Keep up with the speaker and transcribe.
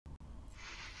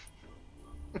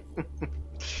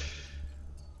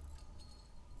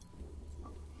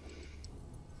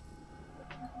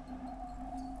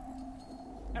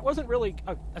It wasn't really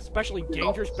a especially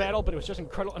dangerous battle, but it was just an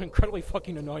incredibly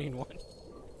fucking annoying one.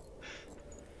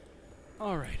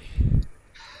 Alrighty.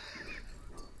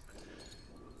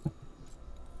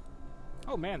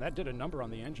 Oh man, that did a number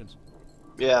on the engines.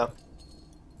 Yeah.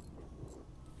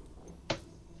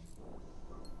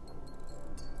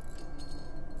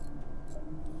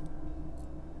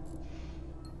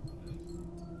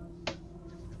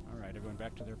 Alright, everyone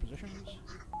back to their positions.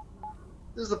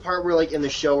 This is the part where, like, in the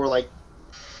show where, like,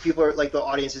 people are, like, the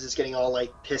audience is just getting all,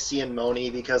 like, pissy and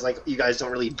moany because, like, you guys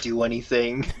don't really do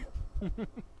anything.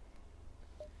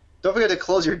 Don't forget to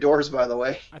close your doors, by the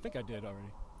way. I think I did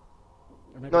already.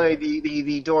 No,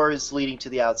 the doors leading to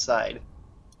the outside.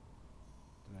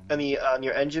 And the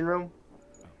your engine room.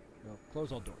 Oh, well,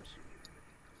 close all doors.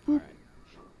 Boop.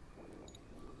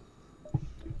 All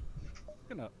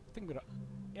right. I think I'm gonna.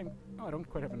 Oh, I don't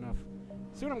quite have enough.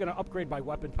 Soon I'm gonna upgrade my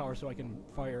weapon power so I can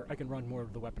run more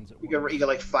of the weapons at once. You can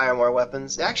like fire more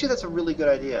weapons. Actually, that's a really good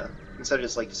idea. Instead of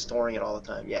just like storing it all the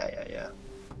time. Yeah.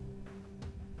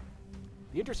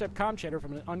 The intercept comm chatter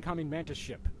from an oncoming Mantis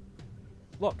ship.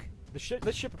 Look, this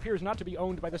ship appears not to be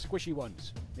owned by the squishy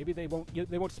ones. Maybe they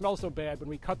won't smell so bad when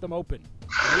we cut them open.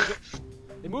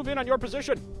 They move in on your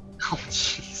position. Oh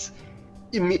jeez.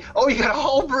 You got a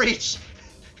hull breach.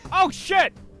 Oh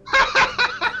shit!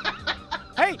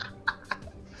 Hey,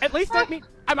 at least that means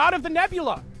I'm out of the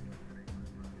nebula.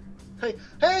 Hey,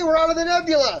 we're out of the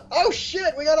nebula. Oh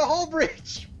shit, we got a hull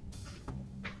breach.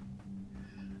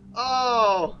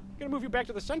 Oh. I'm gonna move you back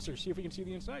to the sensor, see if we can see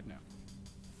the inside now.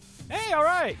 Hey, all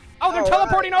right. Oh, they're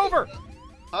teleporting over.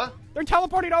 Huh? They're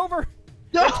teleporting over.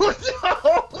 No.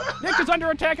 Nick is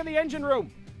under attack in the engine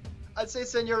room. I'd say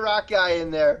send your rock guy in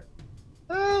there.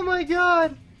 Oh my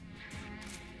god.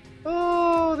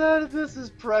 Oh, this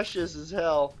is precious as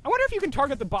hell. I wonder if you can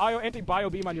target the anti-bio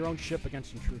beam on your own ship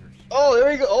against intruders. Oh, there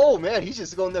we go. Oh man, he's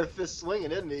just going there fist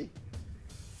swinging, isn't he?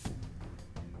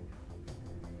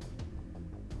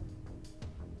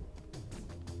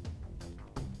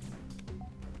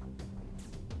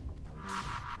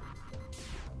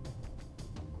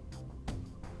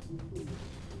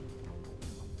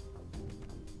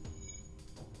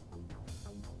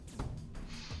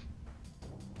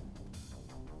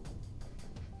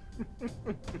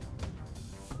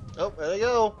 Oh, there they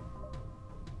go.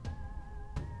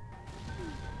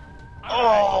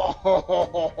 Oh,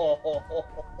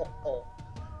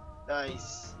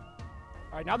 nice.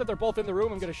 All right, now that they're both in the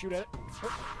room, I'm gonna shoot at it.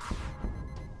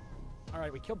 All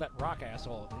right, we killed that rock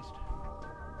asshole at least.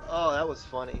 Oh, that was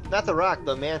funny. Not the rock,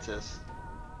 the mantis.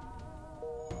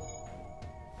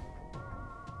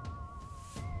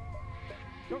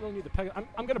 Don't really need the peg.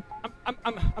 I'm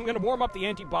gonna warm up the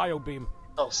anti-bio beam.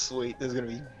 Oh, sweet. This is gonna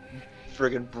be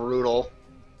friggin' brutal.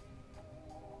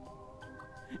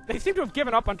 They seem to have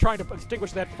given up on trying to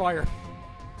extinguish that fire.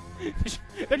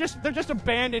 they're just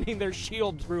abandoning their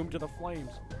shield room to the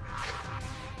flames.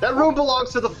 That room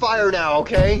belongs to the fire now,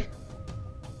 okay?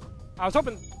 I was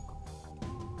hoping.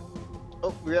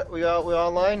 Oh, we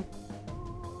online?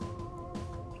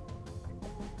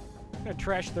 I'm gonna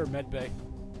trash their med bay.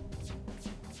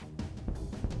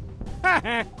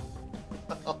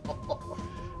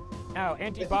 Now,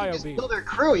 anti-bio beam. Kill their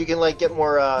crew. You can like get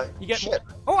more. You get shit. more.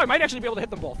 Oh, I might actually be able to hit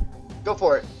them both. Go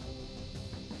for it.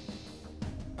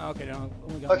 Okay, no,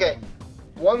 only got okay,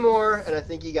 one more, and I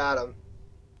think you got him.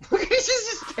 Look, he's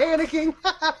just panicking.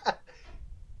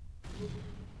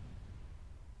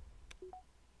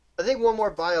 I think one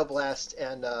more bioblast,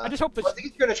 and I just hope that. I think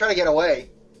he's gonna try to get away.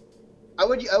 I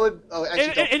would. Oh,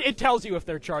 actually, it tells you if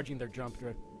they're charging their jump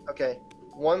drift. Okay,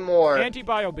 one more.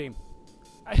 Anti-bio beam.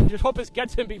 I just hope this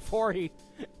gets him before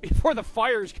the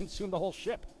fires consume the whole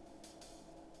ship.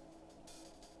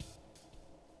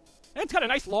 And it's got a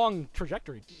nice long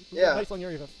trajectory. Yeah. Nice long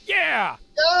area. Yeah!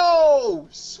 Oh,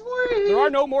 sweet! There are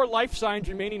no more life signs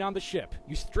remaining on the ship.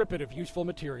 You strip it of useful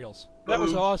materials. That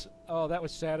was awesome. Oh, that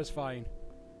was satisfying.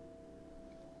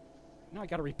 Now I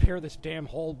gotta repair this damn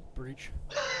hull breach.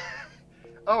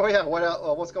 Oh yeah, what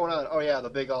else? What's going on? Oh yeah, the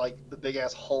big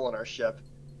ass hole in our ship.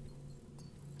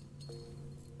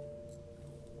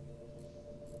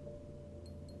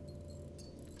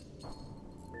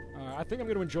 I think I'm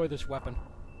gonna enjoy this weapon.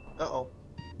 Uh-oh.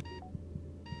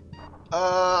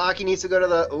 Aki needs to go to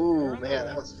the... Ooh,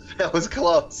 man, that was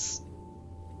close.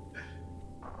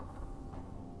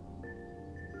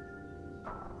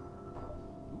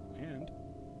 And...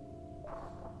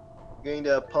 Going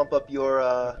to pump up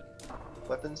your,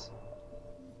 weapons?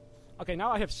 Okay,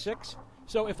 now I have 6.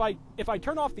 So if I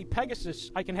turn off the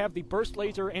Pegasus, I can have the burst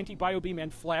laser, anti-bio beam,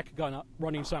 and flak gun up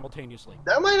running simultaneously.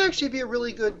 That might actually be a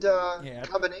really good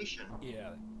combination.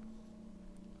 Yeah.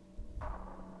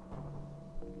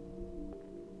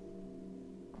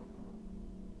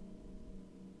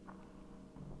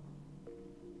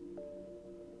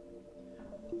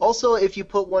 Also, if you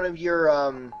put one of your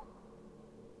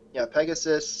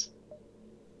Pegasus,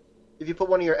 if you put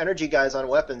one of your energy guys on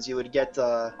weapons, you would get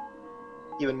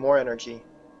even more energy.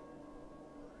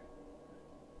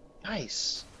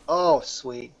 Nice. Oh,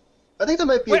 sweet. I think that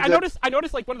might be. Wait, I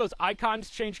noticed like one of those icons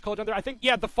changed color down there. I think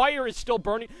the fire is still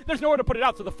burning. There's nowhere to put it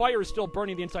out, so the fire is still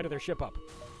burning the inside of their ship up.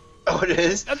 Oh, it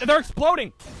is? They're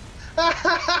exploding.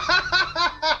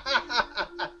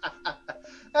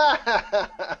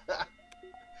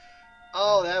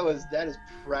 Oh, that is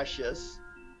precious.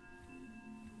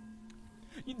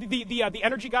 The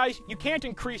energy guys, you can't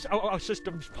increase a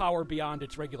system's power beyond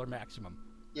its regular maximum.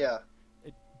 Yeah.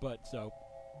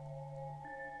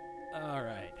 All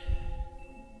right.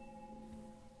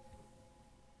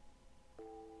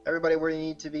 Everybody where you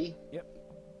need to be? Yep.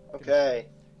 Okay.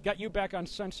 Got you back on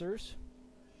sensors.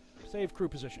 Save crew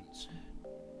positions.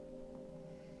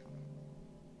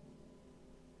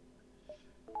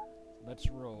 Let's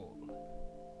roll.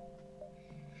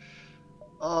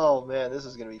 Oh man, this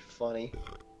is gonna be funny.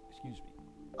 Excuse me.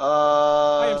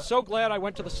 I am so glad I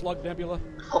went to the Slug Nebula.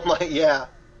 Oh my, yeah.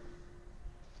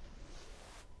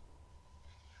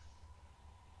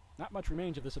 Not much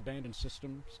remains of this abandoned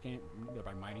system, scanned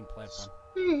by mining platform.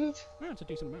 Sweet. Yeah, it's a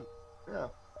decent amount. Yeah.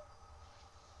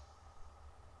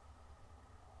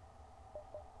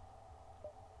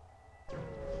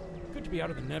 Good to be out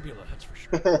of the nebula, that's for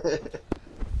sure.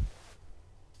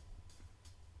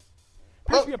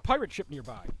 Appears to be a pirate ship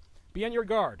nearby. Be on your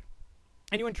guard.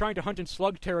 Anyone trying to hunt in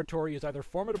slug territory is either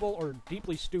formidable or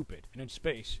deeply stupid, and in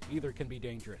space, either can be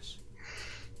dangerous.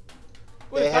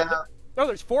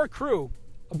 There's 4 crew.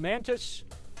 A mantis,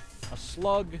 a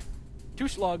slug, 2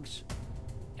 slugs,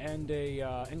 and a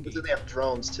engage. They have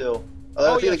drones too.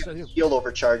 Oh, yes, they got a shield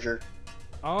overcharger.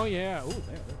 Oh yeah. Ooh,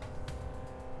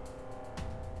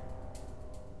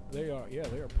 they are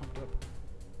pumped up.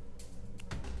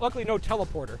 Luckily, no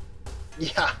teleporter.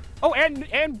 Yeah. Oh,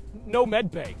 and no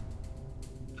med bay.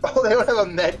 Oh, they don't have a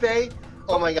med bay?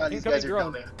 Oh my god, these guys are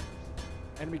dumb, man.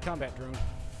 Enemy combat drone.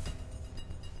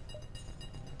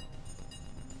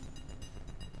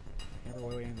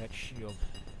 Hammer away in that shield.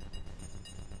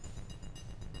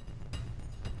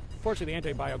 Fortunately, the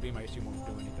anti-bio beam, I assume, won't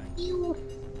do anything.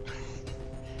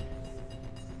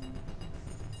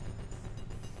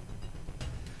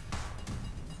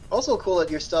 Also cool that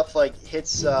your stuff like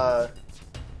hits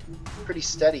pretty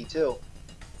steady too.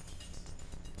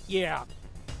 Yeah,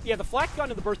 the flak gun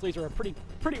and the burst laser are pretty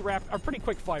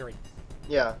quick firing.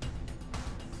 Yeah.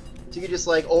 So you can just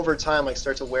like over time like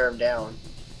start to wear them down.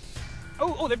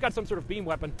 Oh, they've got some sort of beam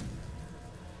weapon.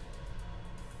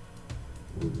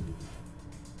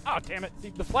 Oh, damn it!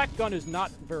 The flak gun is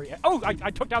not very. Oh, I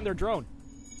took down their drone.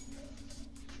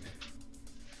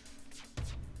 I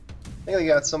think we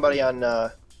got somebody on.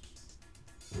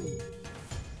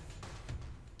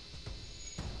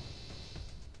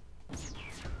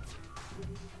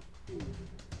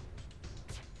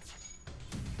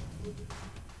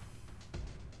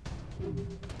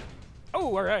 Oh,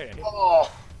 all right.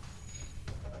 Oh.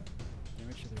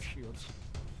 Damage to their shields.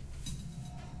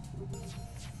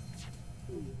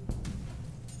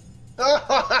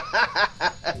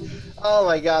 Oh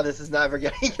my god, this is never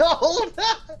getting old.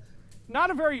 Not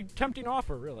a very tempting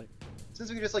offer, really. Since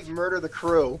we can just like murder the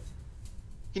crew.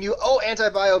 Can you? Oh,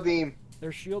 anti-bio beam.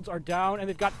 Their shields are down, and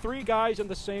they've got 3 guys in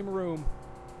the same room.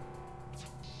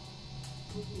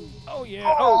 Oh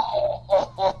yeah.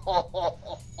 Oh.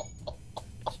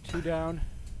 It's 2 down.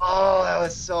 Oh,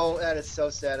 that is so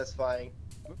satisfying.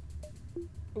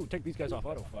 Ooh, take these guys off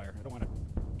auto fire. I don't want to.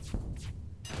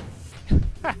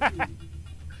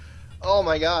 Oh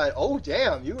my god. Oh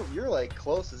damn, you're like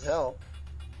close as hell.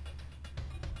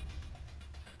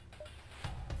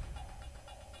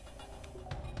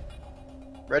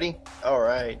 Ready? All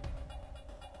right.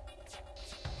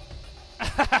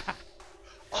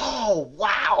 Oh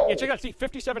wow! Yeah, check out. See,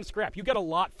 57 scrap. You get a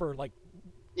lot for like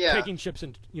taking ships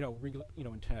and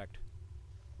intact.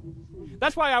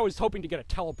 That's why I was hoping to get a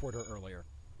teleporter earlier.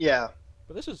 Yeah.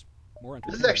 But this is more This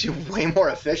entertaining. is actually way more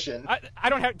efficient. I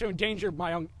don't have to endanger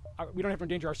my own. We don't have to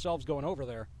endanger ourselves going over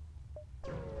there.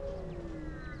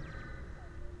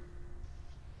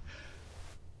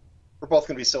 We're both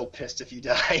gonna be so pissed if you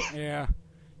die. Yeah.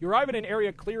 You arrive in an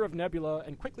area clear of nebula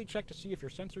and quickly check to see if the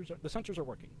sensors are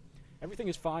working. Everything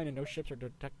is fine and no ships are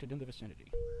detected in the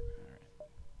vicinity. All right.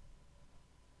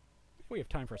 We have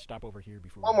time for a stop over here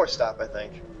before. One more stop, I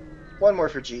think. One more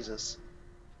for Jesus.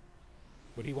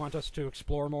 Would he want us to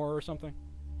explore more or something?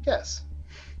 Yes.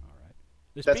 All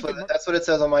right. That's what it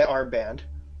says on my armband.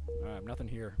 Nothing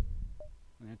here.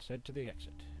 Let's head to the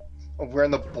exit. We're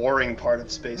in the boring part of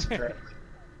space currently.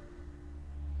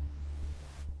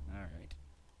 All right.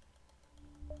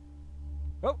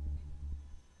 Oh.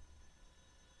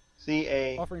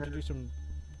 CA. Offering to do some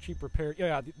cheap repair.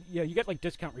 Yeah. You get like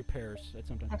discount repairs at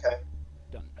sometimes. Okay.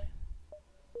 Done.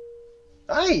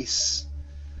 Nice.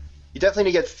 You definitely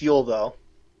need to get fuel though.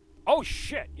 Oh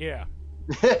shit! Yeah.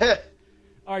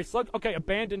 All right, slug. Okay,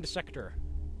 abandoned sector.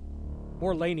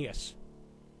 More Lanius.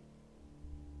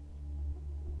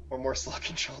 Or more slug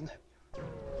control.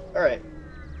 All right.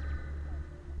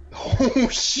 Oh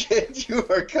shit! You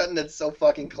are cutting it so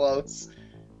fucking close.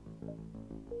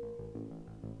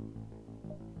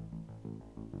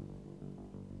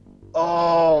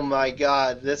 Oh my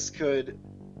god! This could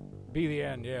be the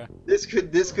end. Yeah. This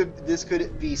could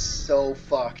be so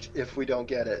fucked if we don't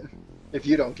get it. If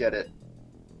you don't get it.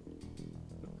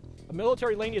 A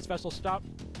military Lanius vessel stops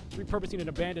repurposing an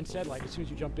abandoned satellite as soon as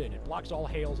you jump in. It blocks all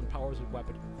hails and powers a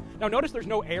weapon. Now notice there's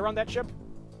no air on that ship.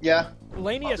 Yeah. The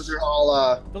Lanius. They're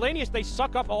all, The Lanius, they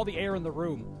suck up all the air in the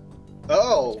room.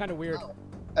 Oh. It's kind of weird. Oh.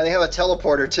 And they have a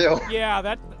teleporter too. Yeah,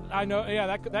 that I know.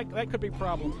 Yeah, that could be a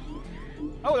problem.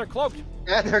 Oh, they're cloaked.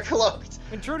 And they're cloaked.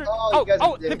 Intruder.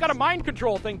 Oh, they've got a mind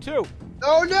control thing too.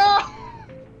 Oh no!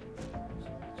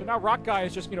 So now Rock Guy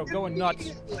is just going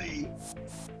nuts.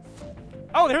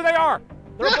 Oh, here they are.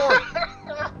 They're aboard.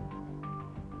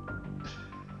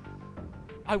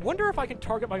 I wonder if I can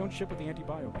target my own ship with the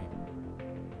anti-bio beam.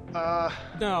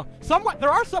 No. There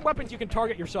are some weapons you can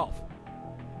target yourself.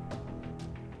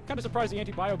 Kind of surprised the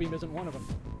anti-bio beam isn't one of them.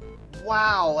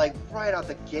 Wow, like right out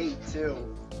the gate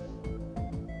too.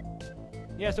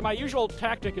 Yeah, so my usual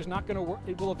tactic is not going to work.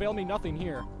 It will avail me nothing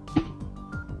here.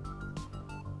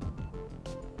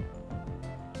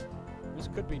 This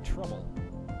could be trouble.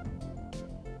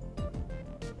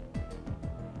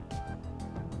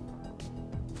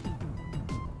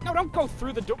 No, don't go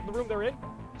through the room they're in.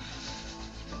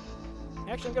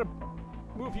 Actually, I'm going to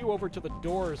move you over to the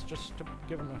doors just to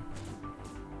give them a...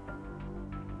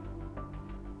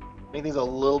 Make things a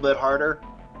little bit harder.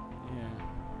 Yeah.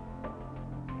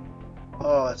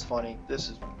 Oh, that's funny. This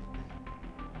is...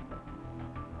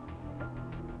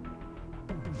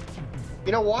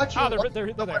 watching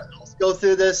they're there. Go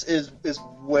through this is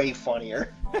way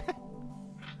funnier.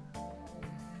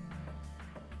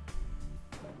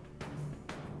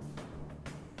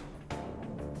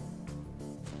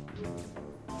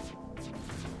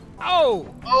 Oh!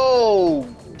 Oh,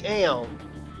 damn.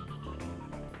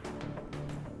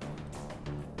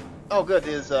 Oh, good.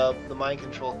 The mind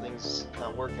control thing's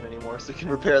not working anymore, so we can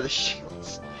repair the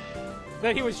shields.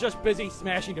 That he was just busy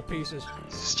smashing to pieces.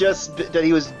 It's just that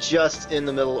he was just in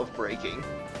the middle of breaking.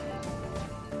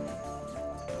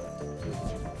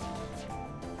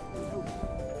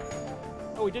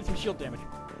 Oh, he did some shield damage.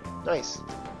 Nice.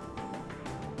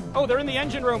 Oh, they're in the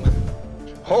engine room.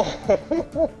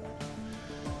 Oh.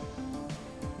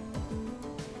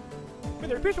 Wait,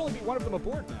 there appears to only be one of them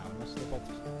aboard now, unless they're both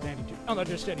standing too... Oh, they're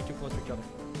just standing too close to each other.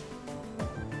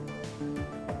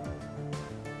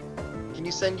 Can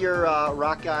you send your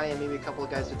rock guy and maybe a couple of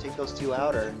guys to take those two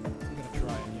out, or...? I'm gonna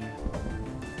try it, yeah.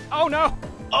 Oh, no!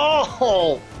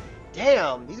 Oh!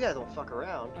 Damn! These guys don't fuck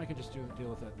around. I can just deal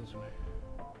with that this way.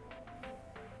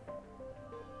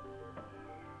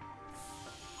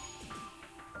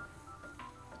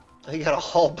 They got a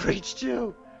hull breach,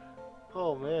 too!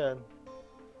 Oh, man.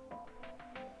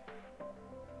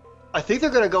 I think they're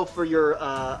gonna go for your,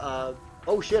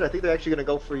 oh shit, I think they're actually gonna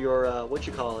go for your,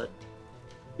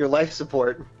 your life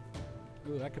support.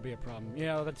 Ooh, that could be a problem.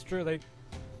 Yeah, that's true.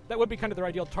 That would be kind of their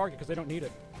ideal target, because they don't need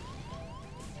it.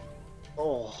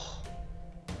 Oh.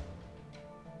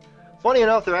 Funny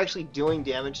enough, they're actually doing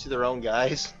damage to their own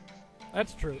guys.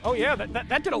 That's true. Oh yeah,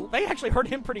 that did they actually hurt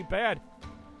him pretty bad.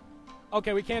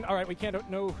 Okay, we can't, alright, we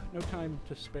can't, no time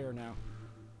to spare now.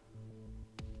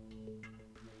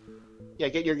 Yeah,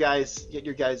 get your guys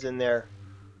in there.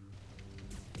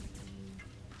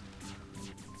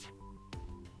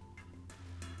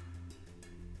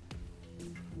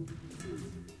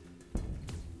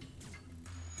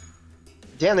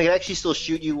 Damn, they can actually still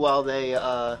shoot you while they,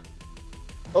 Oh.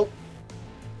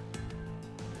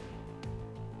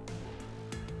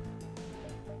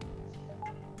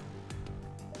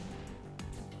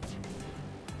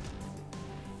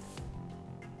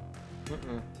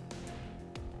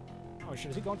 Oh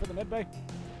shit, is he going for the medbay?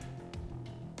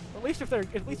 At least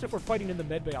if we're fighting in the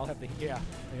medbay, I'll have the... Yeah,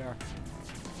 they are.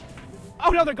 Oh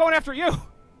no, they're going after you!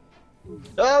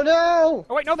 Oh no!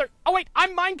 Oh wait, no, they're... Oh wait,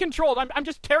 I'm mind controlled! I'm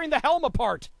just tearing the helm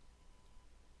apart!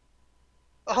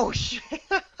 Oh shit!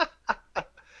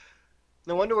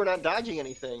 No wonder we're not dodging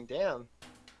anything, damn.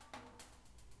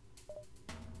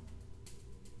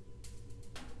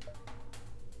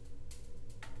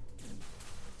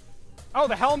 Oh,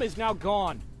 the helm is now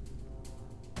gone.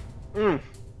 Hmm.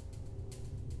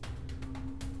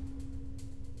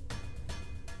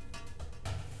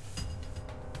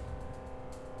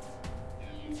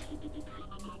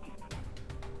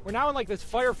 We're now in like this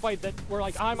firefight that we're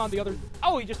like, I'm on the other...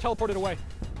 Oh, he just teleported away.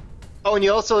 Oh, and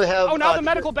you also have... Oh, now the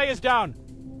medical bay is down.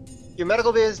 Your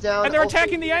medical bay is down. And they're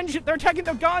attacking the engine. They're attacking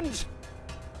the guns.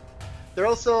 There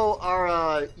also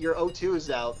are, your O2 is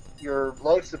out. Your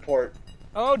load support.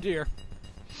 Oh, dear.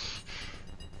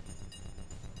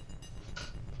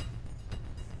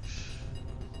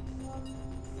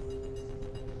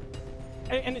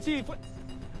 And see, if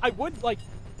I would, like...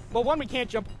 Well, one, we can't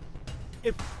jump...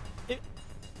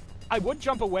 I would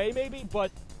jump away, maybe,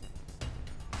 but...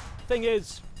 Thing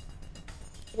is...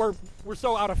 We're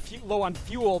so out of low on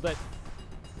fuel that...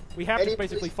 We have to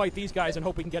basically fight these guys and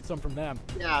hope we can get some from them.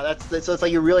 Yeah, so it's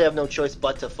like you really have no choice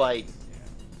but to fight. Yeah.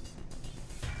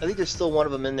 I think there's still one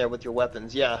of them in there with your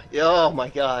weapons. Yeah. Oh my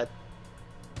god.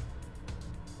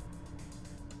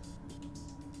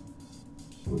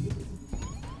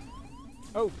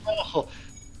 Oh.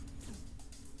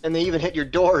 And they even hit your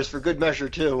doors for good measure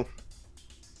too.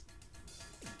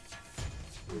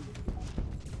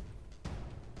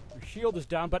 Your shield is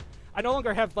down, but I no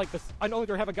longer have like this. I no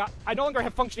longer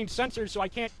have functioning sensors, so I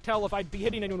can't tell if I'd be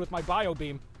hitting anyone with my bio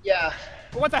beam. Yeah.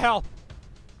 But what the hell?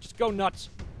 Just go nuts.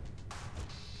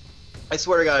 I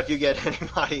swear to God, if you get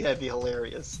anybody, that'd be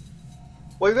hilarious.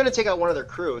 Well, you're gonna take out one of their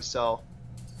crew, so.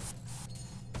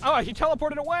 Oh, he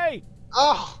teleported away.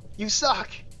 Oh, you suck.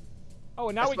 Oh,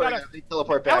 and now we gotta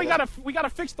teleport back. Now we gotta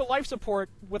fix the life support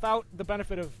without the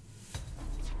benefit of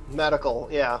medical.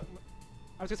 Yeah.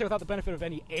 I was gonna say without the benefit of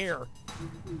any air,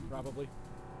 probably.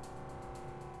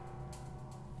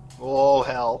 Oh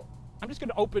hell. I'm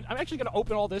actually gonna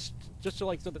open all this just so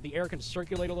that the air can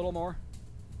circulate a little more.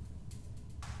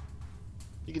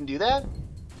 You can do that?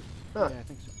 Huh. Yeah, I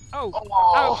think so. Oh.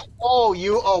 Oh.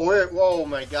 Oh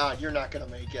my God, you're not gonna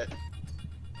make it.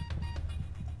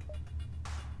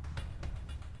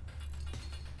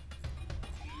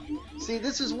 See,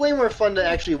 this is way more fun to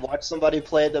actually watch somebody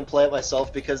play it than play it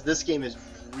myself, because this game is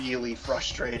really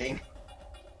frustrating.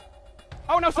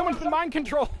 Oh no, someone's been mind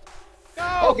controlled!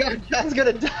 No! Oh God, John's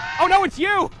gonna die! Oh no, it's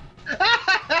you!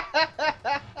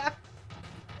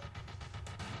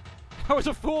 I was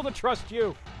a fool to trust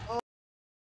you.